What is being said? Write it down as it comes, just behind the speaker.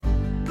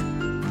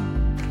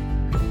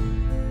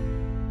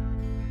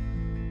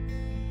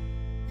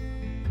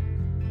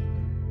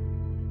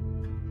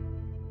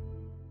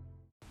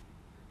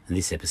And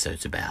this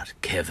episode's about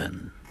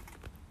Kevin.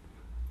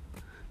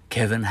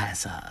 Kevin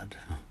Hassard,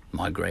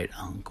 my great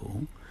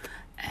uncle,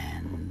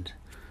 and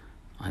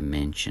I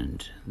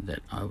mentioned that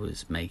I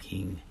was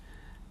making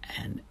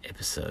an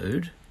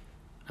episode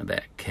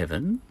about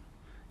Kevin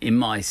in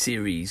my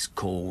series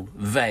called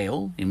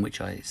Vale, in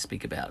which I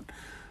speak about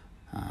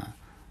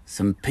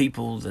some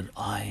people that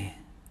I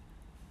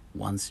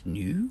once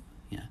knew,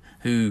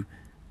 who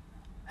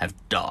have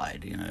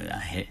died,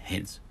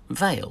 hence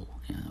Vale.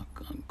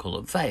 I call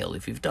it Vale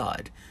if you've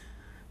died.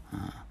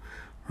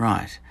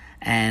 Right.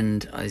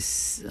 And I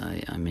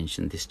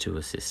mentioned this to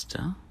a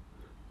sister,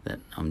 that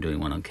I'm doing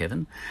one on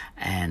Kevin,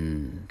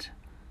 and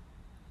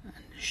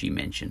she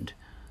mentioned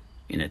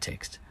in a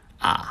text,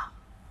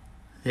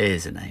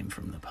 there's a name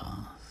from the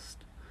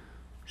past.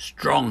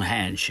 Strong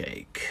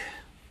Handshake.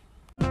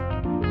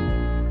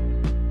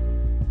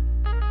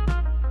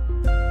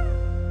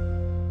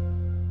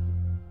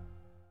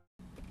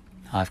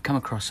 I've come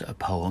across a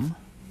poem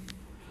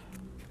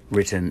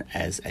written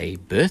as a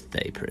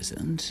birthday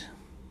present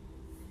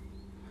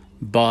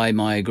by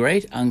my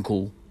great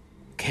uncle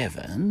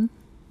Kevin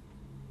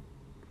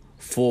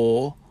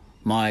for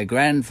my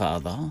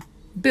grandfather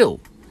Bill.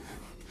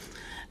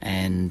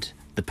 And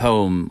the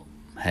poem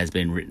has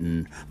been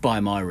written, by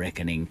my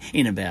reckoning,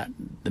 in about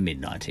the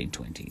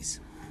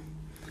mid-1920s.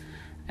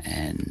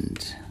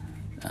 And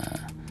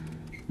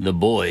the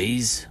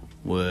boys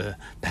were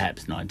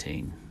perhaps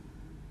 19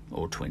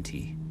 or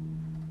 20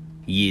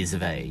 years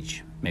of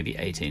age. Maybe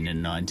 18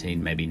 and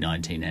 19, maybe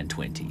 19 and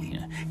 20.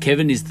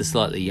 Kevin is the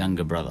slightly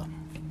younger brother.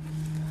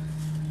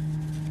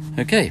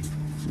 Okay,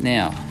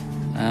 now,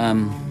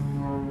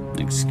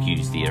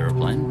 excuse the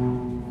aeroplane.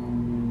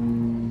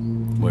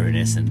 We're in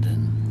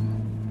Essendon.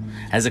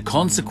 As a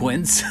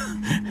consequence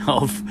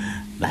of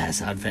the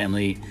Hassard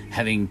family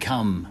having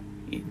come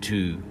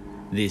to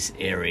this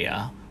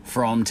area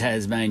from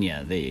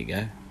Tasmania. There you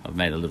go. I've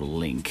made a little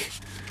link.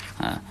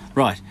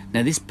 Right,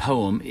 now this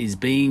poem is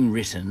being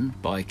written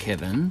by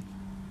Kevin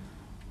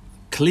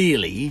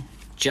clearly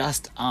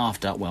just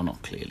after, well,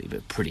 not clearly,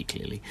 but pretty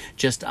clearly,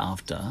 just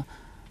after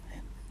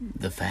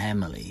the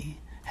family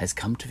has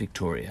come to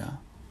Victoria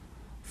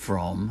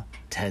from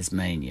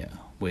Tasmania,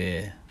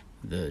 where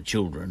the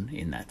children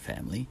in that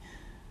family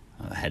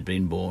had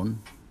been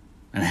born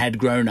and had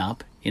grown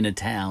up in a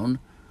town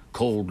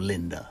called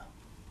Linda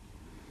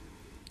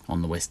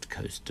on the west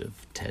coast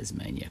of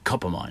Tasmania,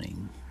 copper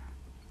mining.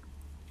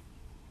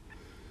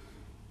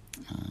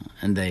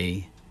 And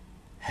they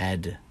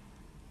had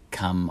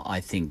come,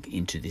 I think,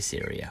 into this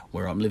area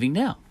where I'm living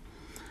now,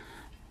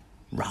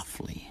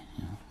 roughly,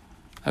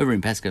 over in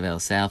Pascoe Vale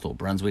South or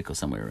Brunswick or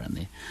somewhere around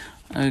there.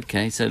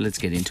 Okay, so let's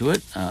get into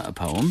it, a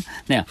poem.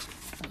 Now,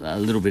 a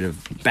little bit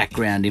of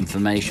background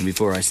information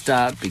before I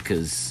start,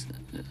 because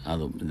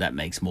that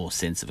makes more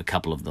sense of a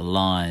couple of the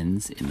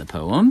lines in the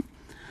poem.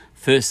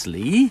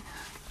 Firstly,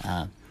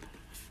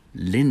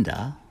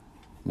 Linda,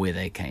 where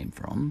they came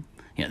from,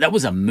 that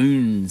was a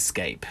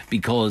moonscape,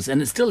 because,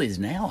 and it still is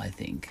now, I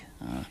think.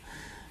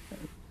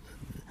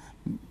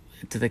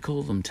 Do they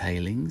call them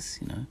tailings?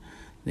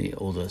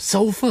 Or the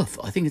sulphur?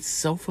 I think it's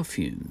sulphur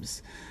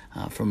fumes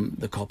from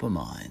the copper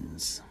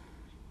mines.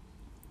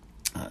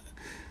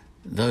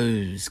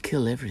 Those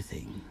kill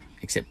everything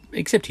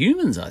except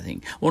humans, I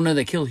think. Well, no,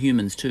 they kill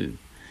humans too,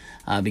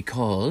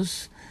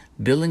 because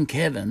Bill and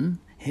Kevin,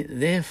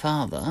 their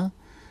father,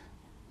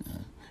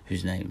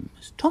 whose name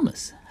was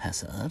Thomas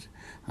Hassard,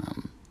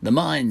 the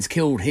mines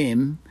killed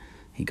him.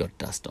 He got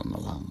dust on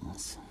the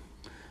lungs.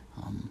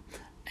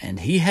 And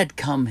he had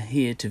come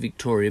here to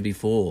Victoria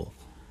before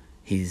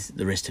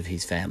the rest of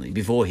his family,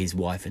 before his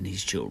wife and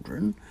his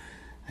children.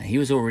 He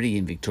was already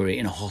in Victoria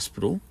in a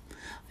hospital.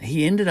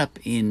 He ended up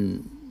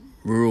in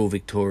rural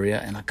Victoria,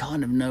 and I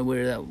kind of know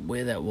where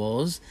that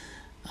was.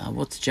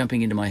 What's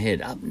jumping into my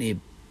head? Up near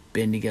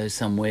Bendigo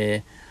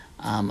somewhere.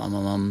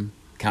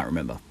 Can't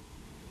remember.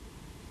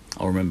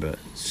 I'll remember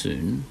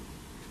soon.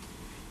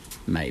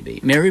 Maybe.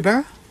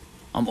 Maryborough?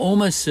 I'm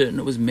almost certain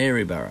it was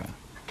Maryborough.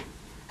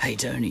 Hey,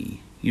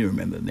 Tony, you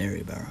remember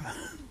Maryborough?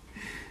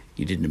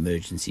 You did an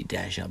emergency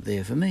dash up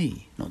there for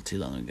me not too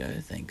long ago,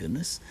 thank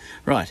goodness.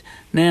 Right,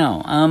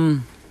 now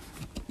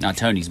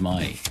Tony's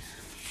my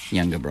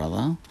younger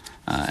brother,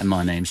 and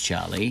my name's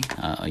Charlie.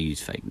 I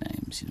use fake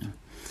names,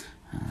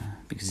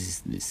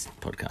 because this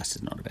podcast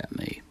is not about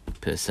me,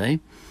 per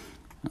se.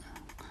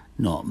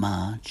 Not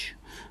much.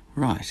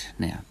 Right,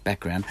 now,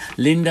 background.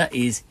 Linda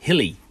is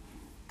hilly.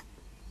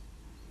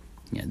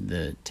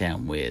 The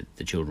town where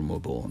the children were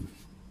born.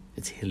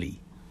 It's hilly.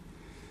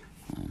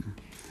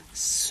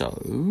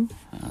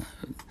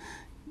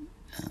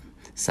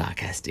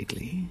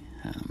 Sarcastically,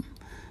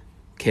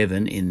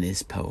 Kevin in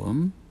this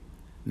poem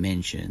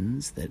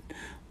mentions that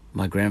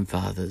my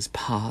grandfather's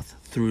path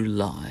through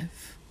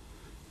life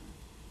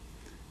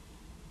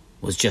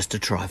was just a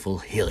trifle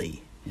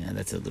hilly.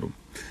 That's a little...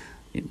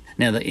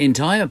 Now, the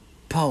entire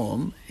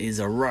poem is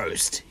a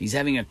roast. He's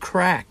having a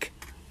crack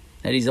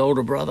at his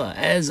older brother,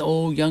 as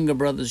all younger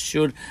brothers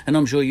should, and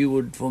I'm sure you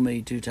would for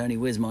me too, Tony.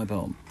 Where's my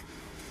poem?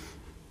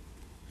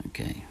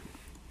 Okay.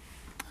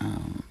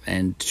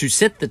 And to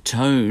set the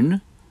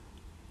tone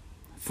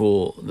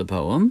for the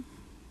poem,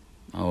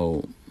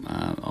 I'll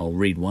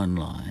read one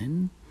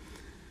line.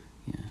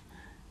 Yeah.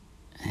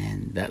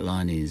 And that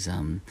line is,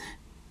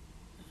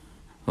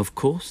 of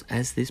course,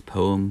 as this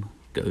poem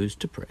goes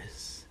to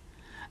press,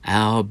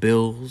 our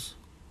Bill's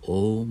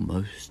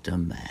almost a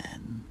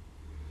man.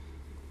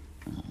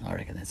 I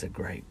reckon that's a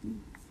great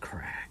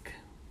crack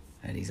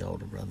at his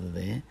older brother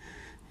there.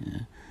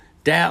 Yeah.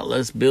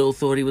 Doubtless Bill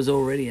thought he was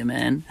already a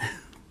man.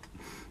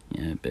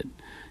 But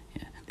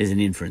there's an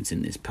inference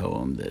in this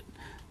poem that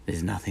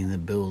there's nothing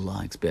that Bill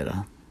likes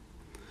better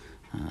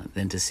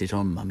than to sit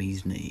on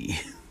Mummy's knee.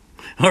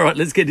 All right,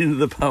 let's get into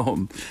the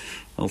poem.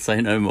 I'll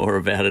say no more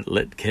about it.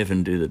 Let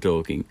Kevin do the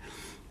talking.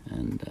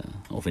 And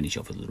I'll finish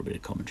off with a little bit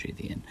of commentary at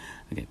the end.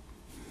 Okay.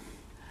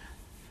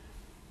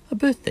 A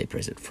birthday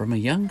present from a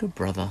younger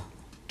brother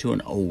to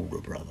an older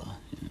brother.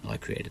 I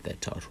created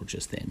that title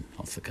just then,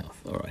 off the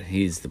cuff. All right,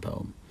 here's the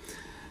poem.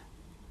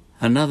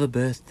 Another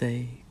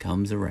birthday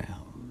comes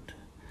around.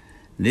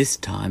 This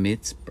time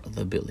it's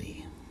Brother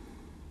Billy.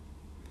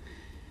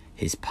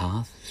 His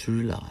path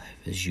through life,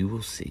 as you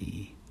will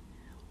see,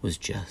 was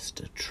just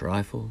a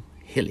trifle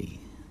hilly.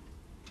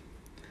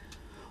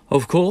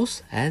 Of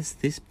course, as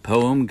this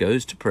poem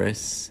goes to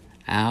press,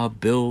 our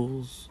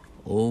Bill's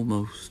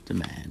almost a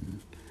man.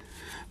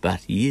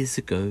 But years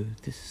ago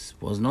this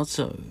was not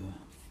so.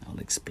 I'll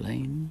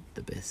explain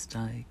the best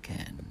I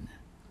can.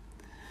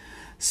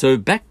 So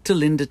back to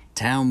Linda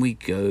Town we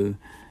go,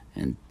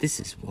 and this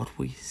is what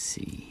we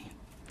see.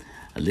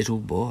 A little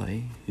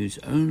boy whose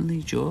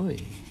only joy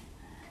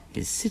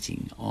is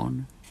sitting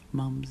on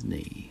Mum's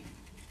knee.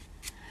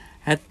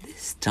 At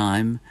this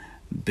time,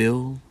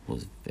 Bill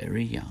was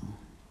very young,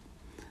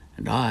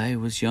 and I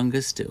was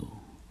younger still.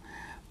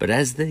 But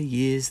as the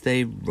years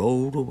they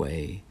rolled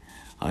away,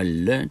 I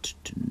learnt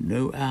to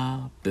know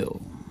our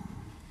Bill.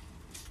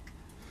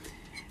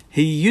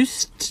 He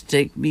used to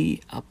take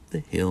me up the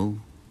hill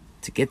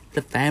to get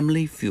the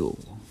family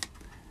fuel,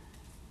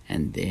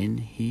 and then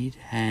he'd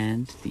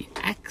hand the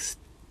axe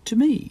to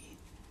me.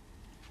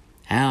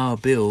 Our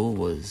Bill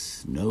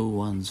was no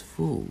one's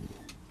fool.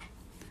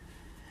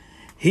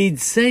 He'd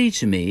say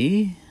to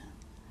me,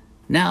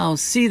 "Now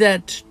see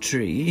that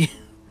tree."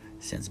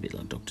 Sounds a bit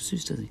like Dr.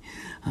 Seuss, doesn't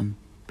he?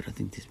 But I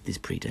think this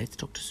predates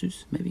Dr.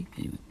 Seuss, maybe.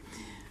 Anyway,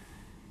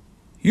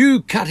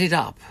 you cut it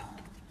up,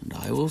 and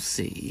I will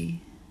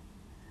see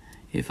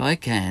if I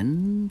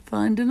can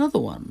find another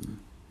one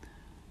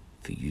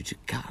for you to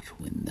cut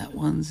when that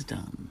one's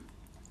done.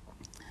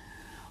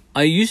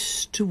 I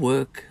used to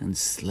work and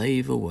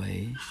slave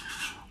away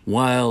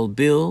while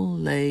Bill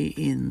lay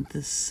in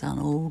the sun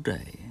all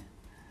day.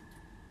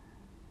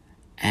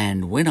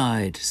 And when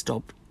I'd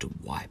stop to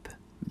wipe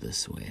the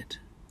sweat,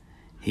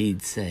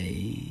 he'd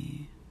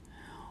say,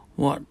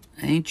 "What,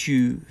 ain't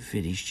you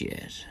finished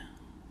yet?"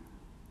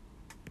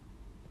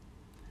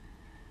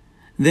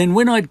 Then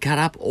when I'd cut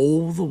up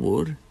all the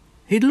wood,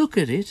 he'd look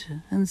at it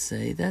and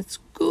say, "That's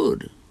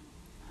good,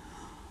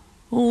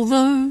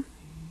 although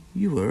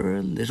you were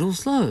a little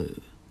slow.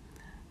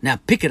 Now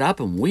pick it up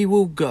and we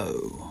will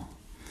go."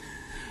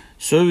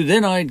 So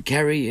then I'd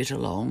carry it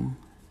along,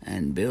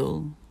 and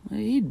Bill,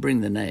 he'd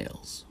bring the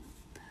nails.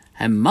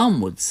 And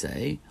Mum would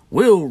say,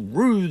 "We'll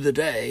rue the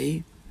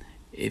day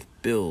if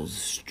Bill's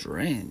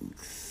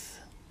strength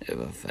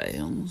ever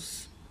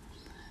fails."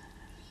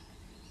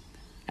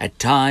 At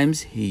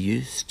times he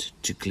used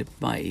to clip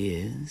my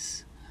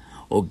ears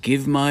or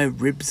give my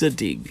ribs a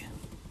dig.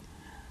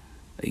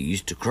 I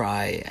used to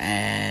cry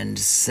and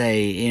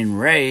say in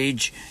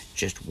rage,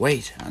 "Just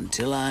wait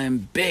until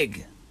I'm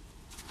big."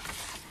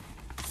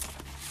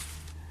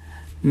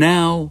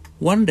 Now,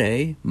 one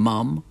day,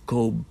 Mum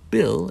called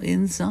Bill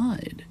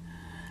inside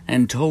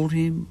and told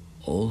him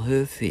all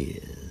her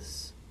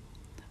fears.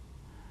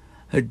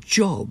 "A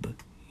job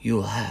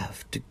you'll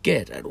have to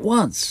get at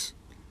once."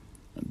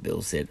 And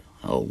Bill said,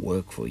 "I'll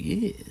work for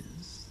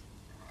years."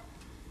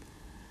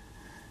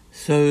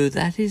 So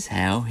that is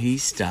how he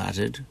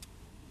started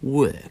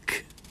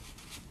work.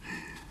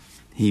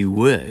 He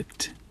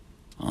worked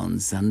on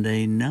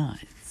Sunday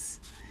nights.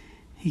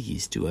 He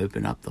used to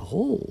open up the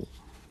hall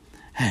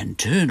and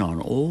turn on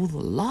all the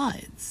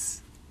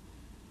lights.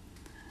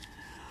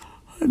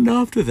 And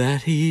after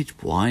that he'd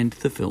wind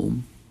the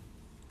film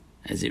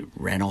as it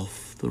ran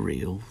off the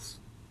reels.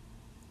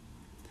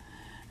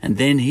 And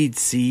then he'd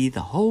see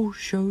the whole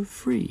show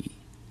free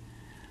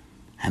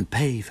and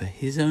pay for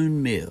his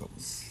own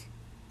meals.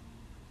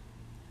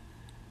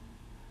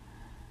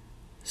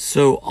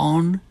 So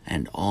on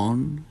and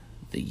on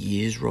the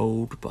years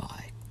rolled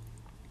by,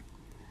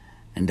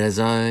 and as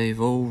I've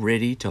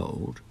already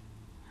told,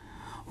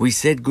 we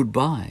said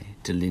goodbye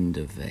to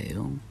Linda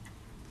Vale,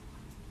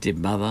 dear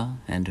mother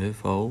and her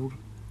fold.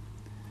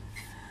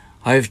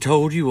 I have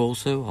told you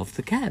also of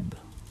the cab,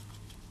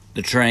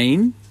 the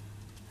train,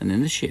 and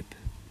then the ship,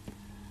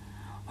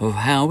 of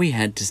how we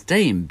had to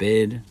stay in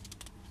bed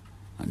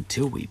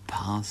until we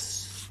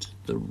passed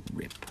the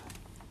rip.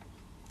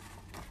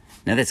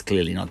 Now that's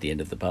clearly not the end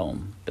of the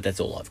poem, but that's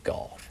all I've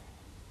got.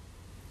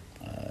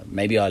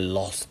 maybe I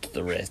lost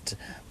the rest,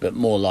 but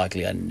more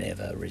likely I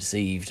never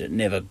received it,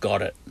 never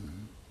got it.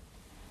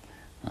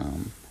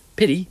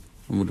 Pity.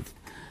 I would have.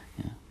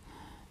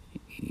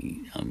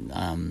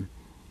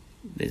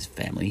 There's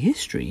family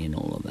history in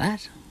all of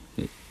that.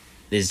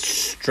 There's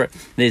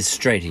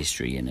straight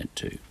history in it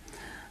too.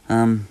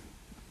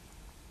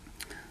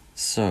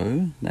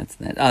 So that's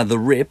that. The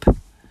rip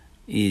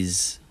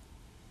is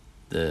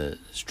the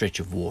stretch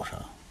of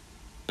water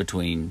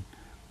between,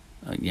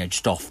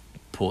 just off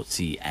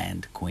Portsea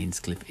and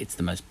Queenscliff. It's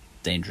the most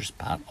dangerous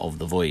part of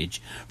the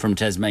voyage from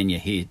Tasmania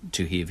here,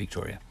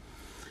 Victoria.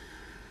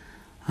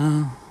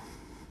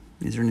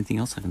 Is there anything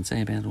else I can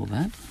say about all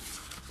that?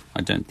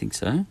 I don't think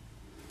so.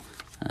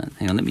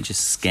 Hang on, let me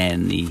just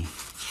scan the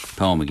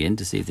poem again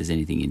to see if there's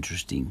anything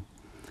interesting.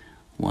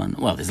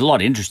 Well, there's a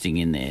lot interesting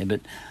in there,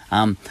 but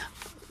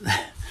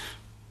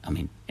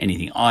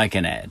anything I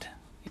can add,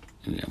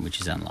 which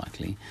is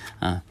unlikely.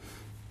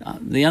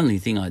 The only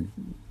thing I'd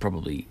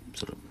probably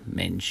sort of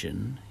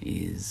mention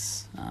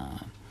is,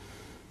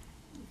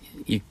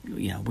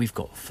 we've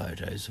got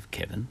photos of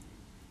Kevin,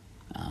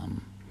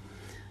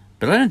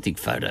 but I don't think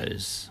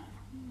photos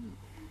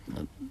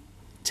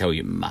tell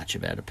you much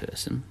about a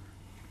person.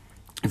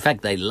 In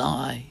fact, they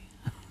lie.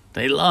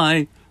 They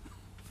lie.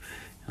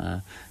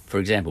 For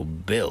example,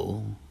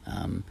 Bill,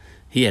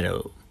 he had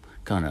a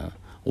kind of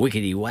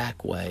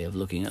wickety-whack way of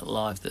looking at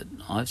life that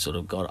I've sort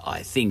of got.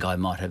 I think I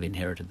might have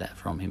inherited that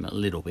from him a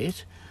little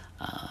bit.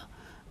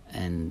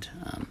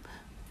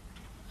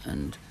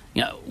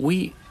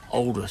 We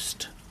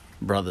oldest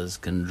brothers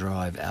can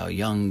drive our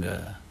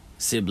younger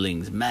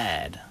siblings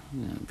mad,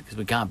 because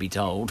we can't be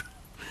told.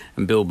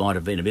 And Bill might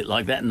have been a bit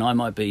like that, and I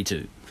might be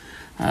too.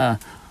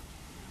 But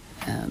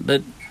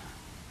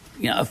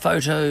a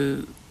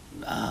photo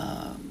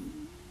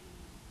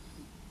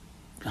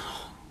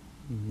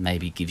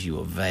maybe gives you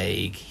a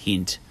vague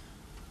hint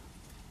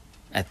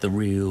at the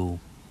real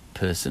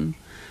person.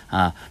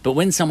 But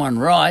when someone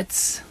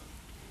writes,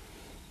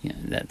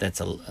 that's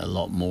a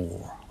lot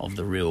more of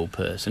the real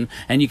person.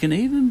 And you can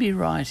even be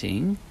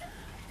writing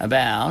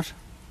about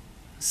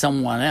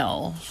someone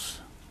else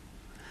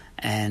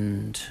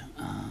and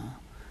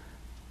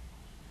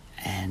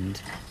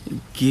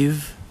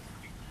give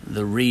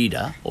the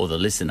reader, or the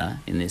listener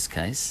in this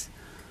case,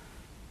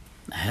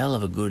 a hell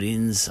of a good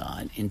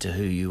insight into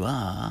who you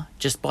are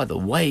just by the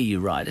way you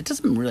write. It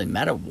doesn't really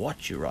matter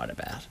what you write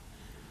about.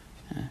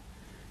 You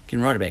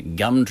can write about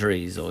gum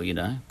trees or,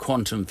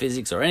 quantum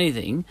physics or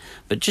anything,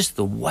 but just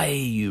the way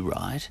you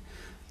write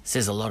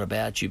says a lot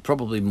about you,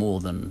 probably more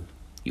than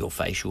your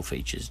facial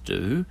features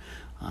do.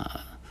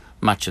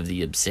 Much of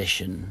the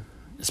obsession,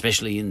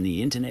 especially in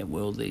the internet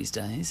world these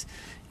days,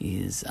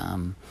 is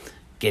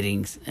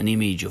getting an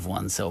image of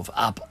oneself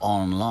up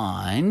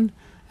online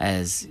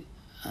as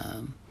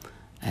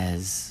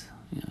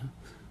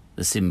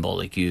the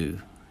symbolic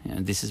you.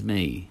 This is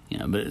me,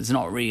 but it's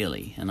not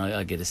really. And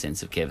I get a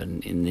sense of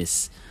Kevin in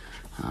this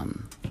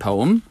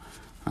poem.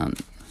 I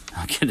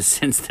get a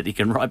sense that he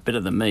can write better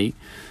than me.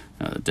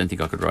 I don't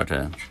think I could write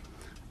a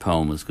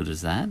poem as good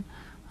as that.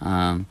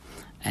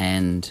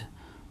 And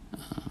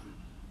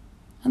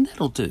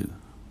that'll do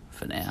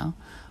for now.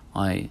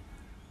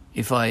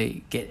 If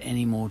I get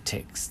any more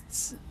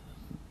texts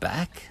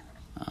back,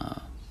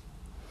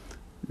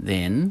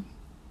 then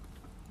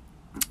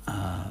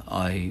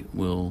I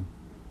will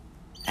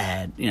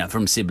add,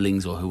 from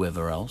siblings or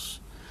whoever else,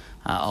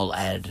 I'll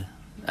add,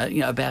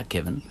 about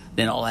Kevin,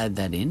 then I'll add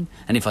that in.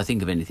 And if I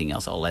think of anything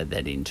else, I'll add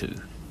that in too.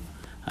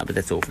 But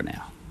that's all for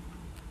now.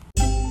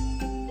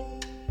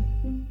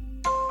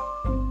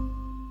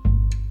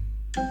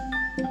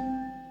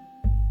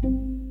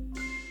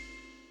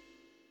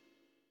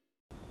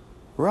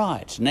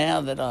 Right,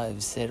 now that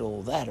I've said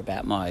all that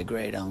about my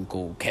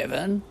great-uncle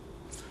Kevin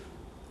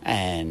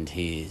and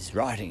his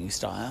writing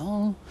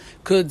style,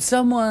 could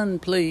someone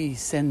please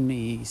send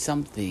me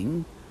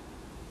something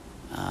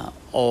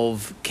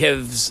of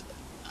Kev's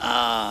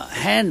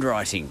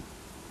handwriting?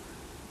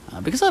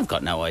 Because I've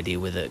got no idea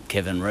whether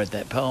Kevin wrote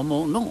that poem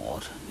or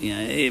not.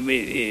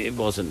 It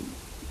wasn't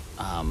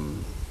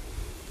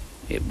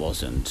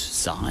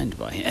signed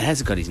by him. It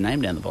hasn't got his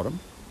name down the bottom.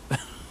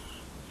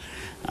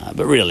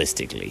 But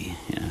realistically,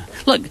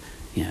 look,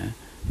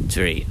 it's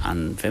very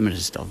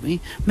unfeminist of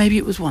me. Maybe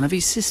it was one of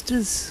his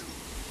sisters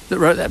that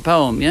wrote that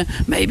poem,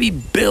 Maybe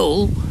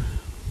Bill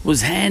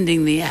was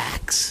handing the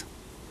axe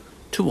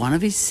to one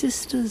of his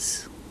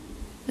sisters.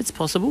 It's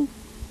possible.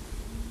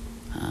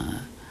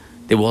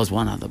 There was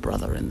one other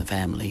brother in the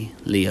family,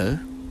 Leo,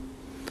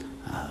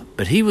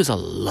 but he was a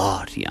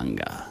lot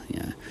younger.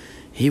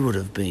 He would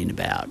have been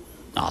about,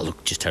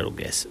 just total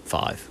guess,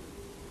 5.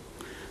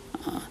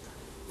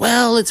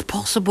 Well, it's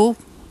possible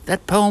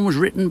that poem was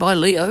written by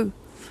Leo,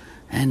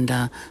 and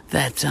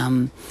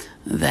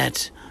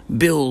that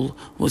Bill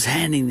was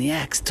handing the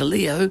axe to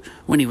Leo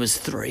when he was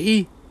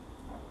 3.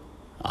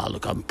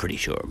 I'm pretty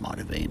sure it might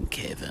have been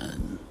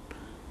Kevin.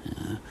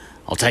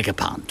 I'll take a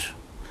punt.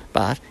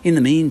 But in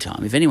the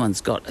meantime, if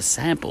anyone's got a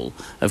sample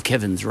of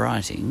Kevin's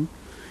writing,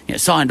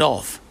 signed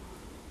off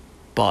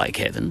by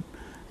Kevin,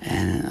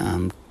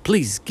 And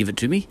please give it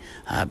to me,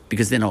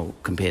 because then I'll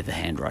compare the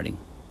handwriting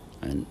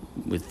and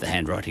with the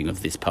handwriting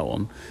of this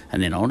poem,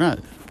 and then I'll know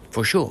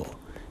for sure.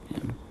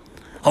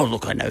 Oh,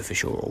 look, I know for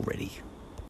sure already.